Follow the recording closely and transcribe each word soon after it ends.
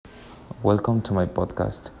Welcome to my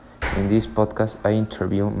podcast. In this podcast, I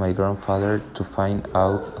interview my grandfather to find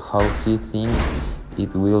out how he thinks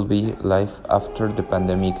it will be life after the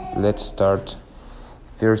pandemic. Let's start.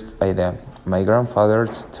 First idea. My grandfather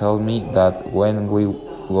told me that when we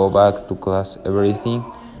go back to class, everything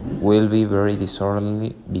will be very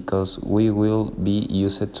disorderly because we will be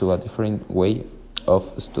used to a different way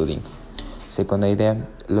of studying. Second idea,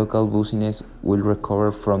 local business will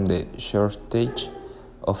recover from the shortage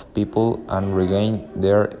of people and regain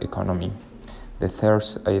their economy. The third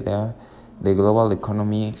idea, the global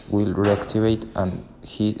economy will reactivate and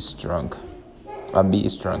be strong.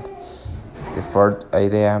 The fourth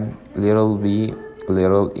idea, little by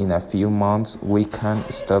little in a few months we can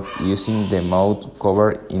stop using the mouth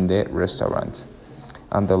cover in the restaurants.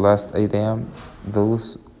 And the last idea,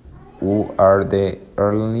 those who are the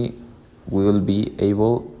elderly will be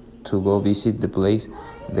able to go visit the place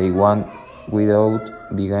they want without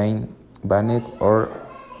being banned or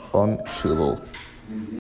unscheduled.